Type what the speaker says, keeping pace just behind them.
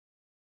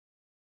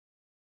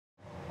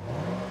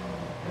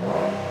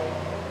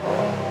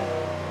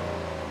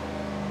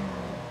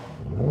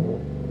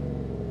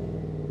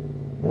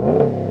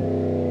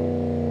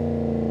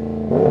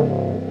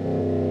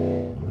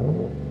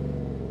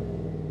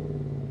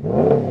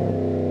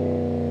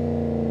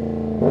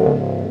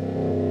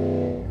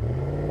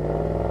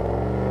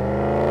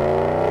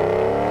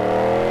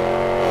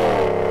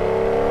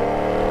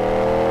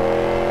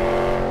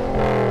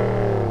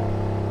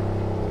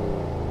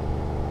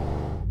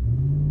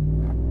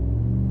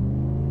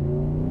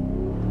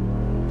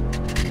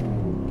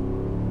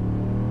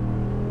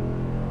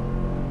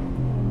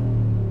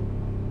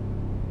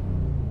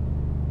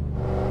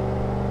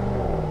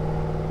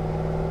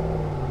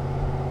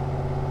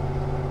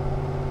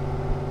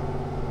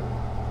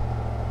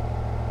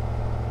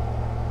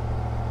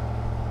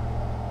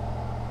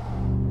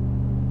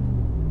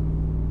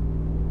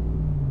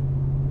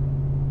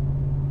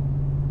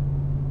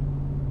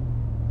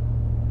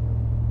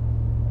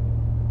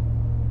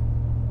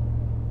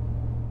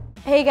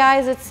Hey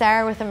guys, it's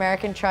Sarah with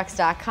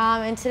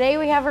AmericanTrucks.com, and today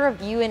we have a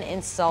review and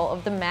install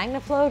of the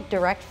Magnaflow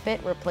Direct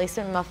Fit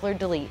Replacement Muffler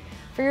Delete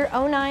for your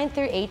 09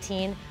 through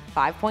 18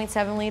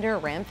 5.7 liter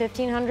Ram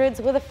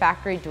 1500s with a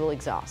factory dual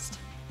exhaust.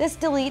 This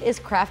delete is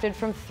crafted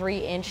from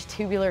 3-inch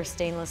tubular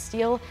stainless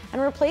steel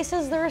and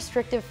replaces the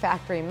restrictive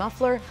factory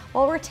muffler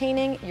while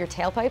retaining your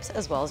tailpipes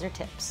as well as your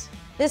tips.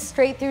 This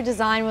straight-through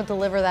design will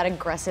deliver that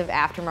aggressive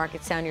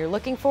aftermarket sound you're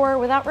looking for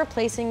without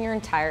replacing your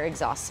entire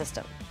exhaust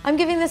system. I'm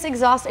giving this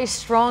exhaust a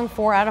strong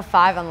 4 out of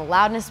 5 on the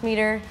loudness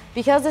meter.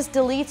 Because this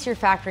deletes your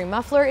factory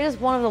muffler, it is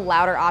one of the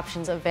louder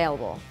options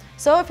available.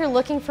 So if you're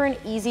looking for an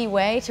easy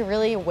way to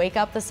really wake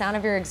up the sound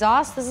of your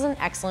exhaust, this is an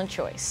excellent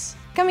choice.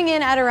 Coming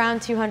in at around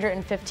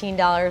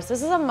 $215,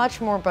 this is a much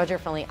more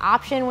budget-friendly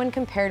option when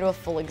compared to a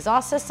full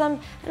exhaust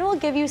system, and will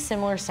give you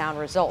similar sound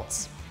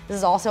results. This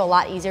is also a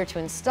lot easier to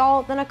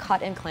install than a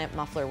cut and clamp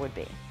muffler would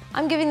be.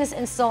 I'm giving this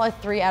install a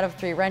 3 out of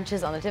 3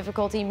 wrenches on the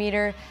difficulty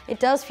meter. It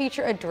does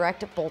feature a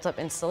direct bolt-up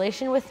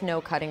installation with no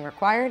cutting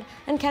required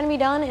and can be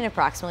done in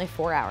approximately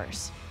 4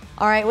 hours.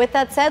 Alright, with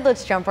that said,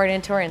 let's jump right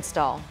into our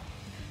install.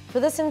 For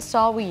this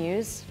install, we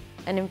use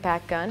an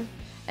impact gun,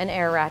 an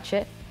air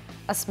ratchet,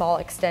 a small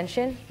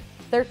extension,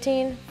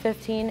 13,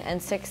 15,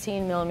 and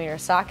 16 millimeter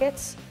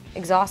sockets,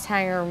 exhaust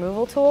hanger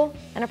removal tool,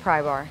 and a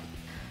pry bar.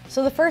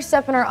 So the first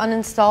step in our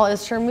uninstall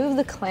is to remove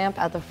the clamp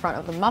at the front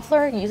of the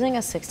muffler using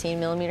a 16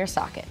 millimeter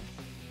socket.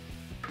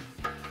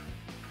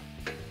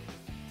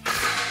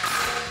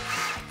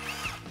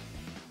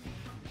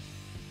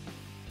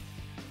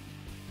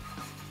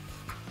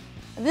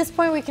 At this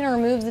point, we can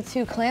remove the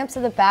 2 clamps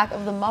at the back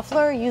of the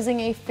muffler using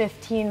a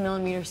 15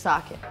 millimeter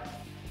socket.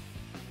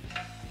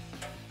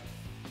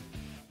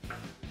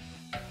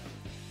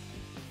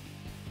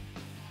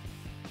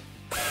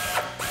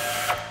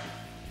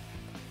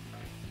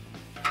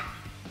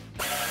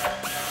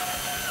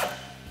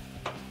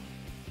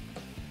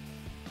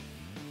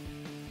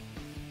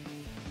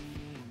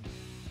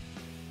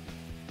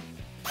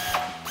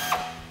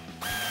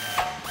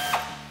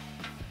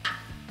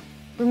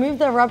 Remove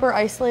the rubber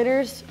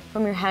isolators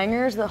from your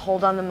hangers that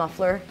hold on the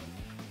muffler.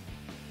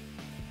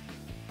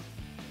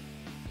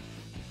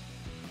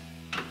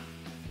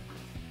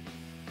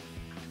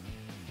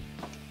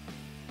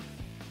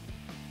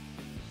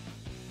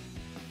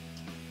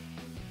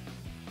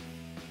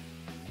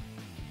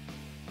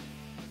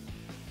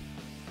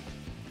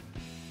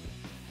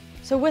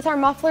 So with our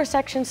muffler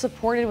section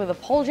supported with a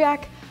pole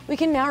jack, we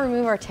can now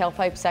remove our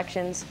tailpipe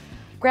sections.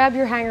 Grab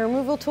your hanger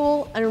removal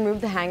tool and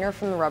remove the hanger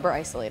from the rubber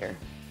isolator.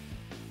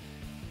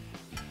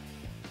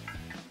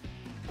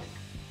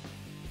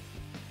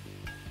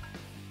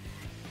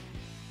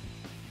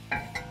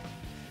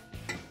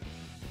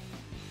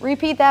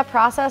 Repeat that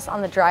process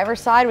on the driver's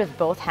side with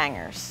both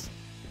hangers.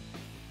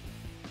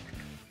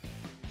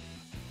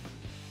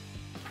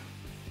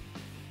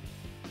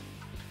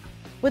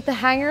 With the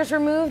hangers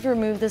removed,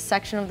 remove this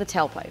section of the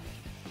tailpipe.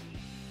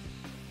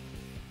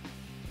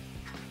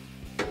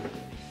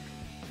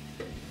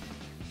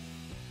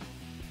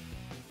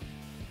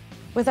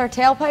 With our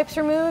tailpipes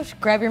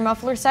removed, grab your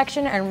muffler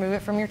section and remove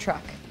it from your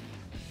truck.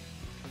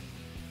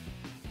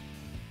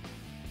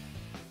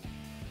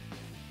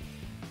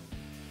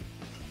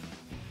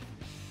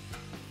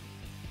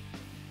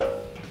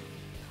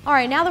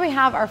 Alright, now that we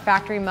have our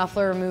factory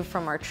muffler removed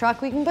from our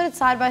truck, we can put it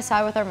side by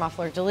side with our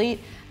muffler delete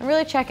and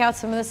really check out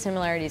some of the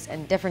similarities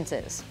and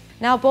differences.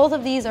 Now, both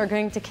of these are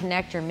going to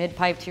connect your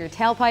mid-pipe to your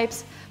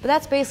tailpipes, but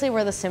that's basically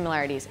where the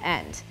similarities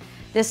end.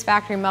 This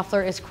factory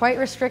muffler is quite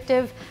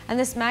restrictive, and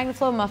this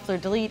Magnaflow muffler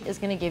delete is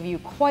going to give you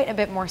quite a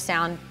bit more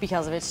sound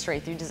because of its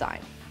straight-through design.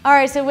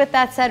 Alright, so with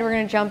that said, we're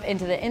going to jump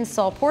into the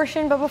install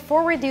portion, but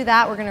before we do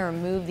that, we're going to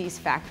remove these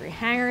factory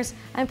hangers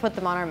and put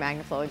them on our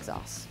Magnaflow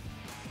exhaust.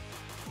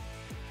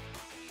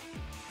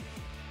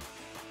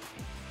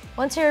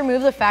 Once you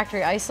remove the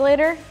factory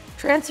isolator,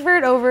 transfer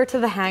it over to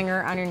the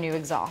hanger on your new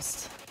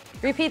exhaust.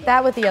 Repeat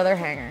that with the other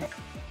hanger.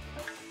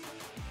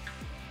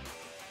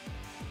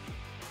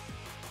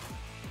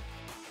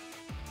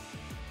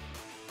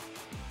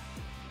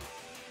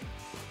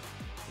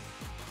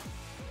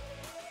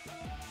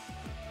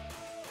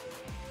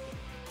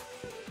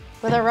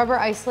 With our rubber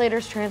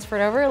isolators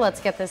transferred over, let's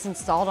get this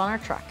installed on our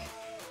truck.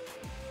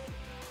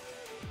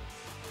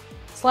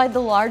 Slide the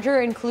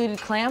larger included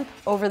clamp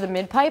over the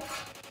mid-pipe,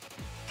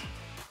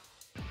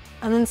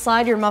 and then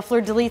slide your muffler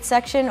delete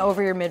section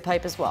over your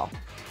mid-pipe as well.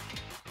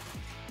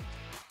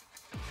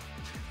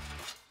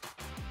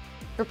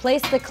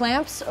 Replace the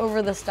clamps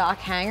over the stock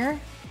hanger.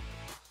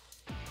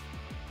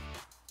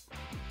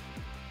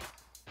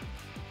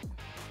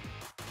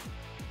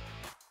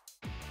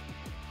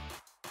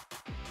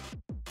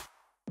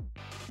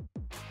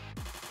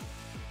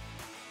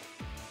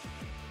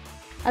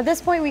 At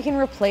this point, we can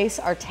replace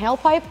our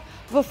tailpipe.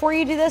 Before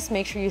you do this,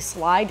 make sure you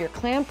slide your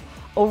clamp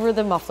over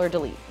the muffler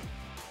delete.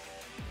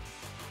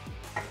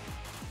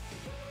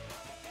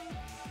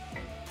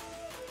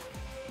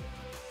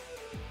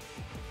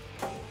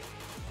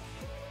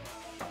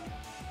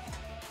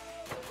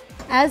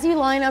 As you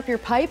line up your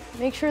pipe,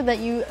 make sure that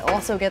you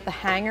also get the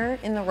hanger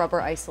in the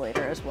rubber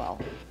isolator as well.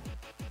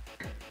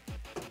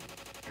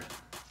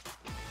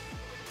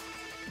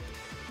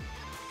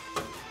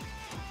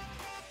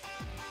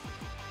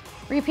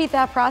 Repeat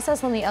that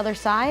process on the other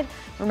side.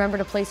 Remember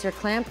to place your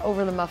clamp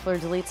over the muffler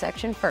delete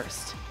section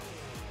first.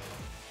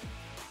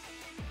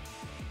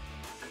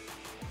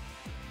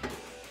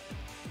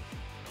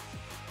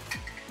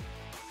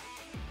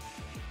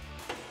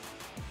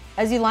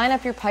 As you line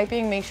up your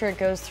piping, make sure it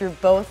goes through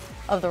both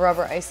of the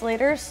rubber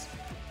isolators.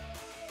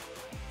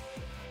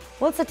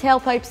 Once the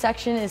tailpipe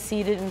section is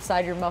seated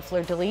inside your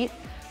muffler delete,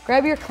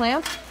 grab your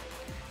clamp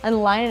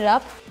and line it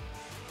up,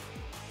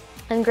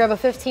 and grab a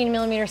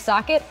 15mm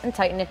socket and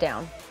tighten it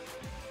down.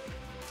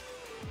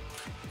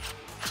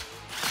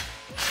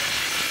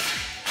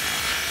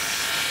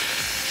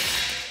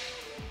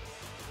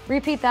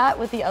 Repeat that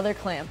with the other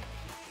clamp.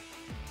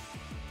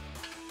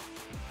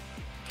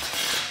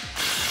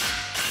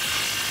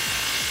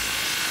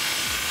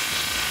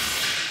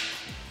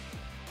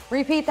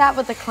 Repeat that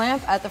with the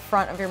clamp at the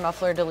front of your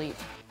muffler delete.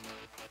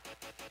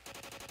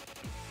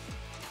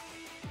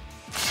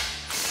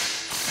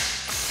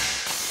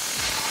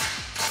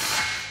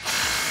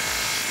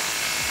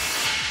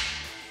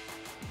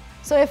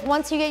 So if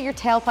once you get your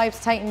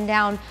tailpipes tightened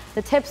down,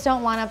 the tips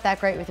don't line up that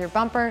great with your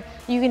bumper,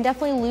 you can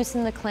definitely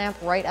loosen the clamp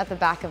right at the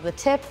back of the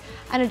tip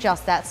and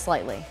adjust that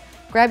slightly.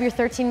 Grab your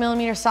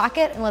 13mm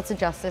socket and let's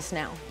adjust this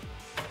now.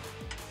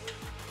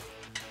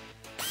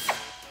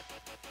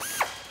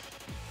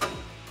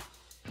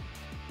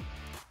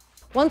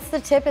 Once the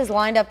tip is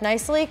lined up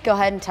nicely, go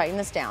ahead and tighten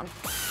this down.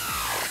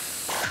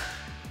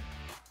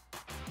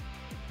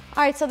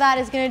 All right, so that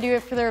is gonna do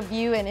it for the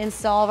review and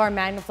install of our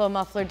Magnaflow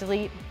muffler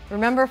delete.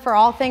 Remember, for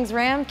all things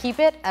Ram, keep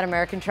it at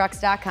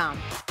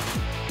AmericanTrucks.com.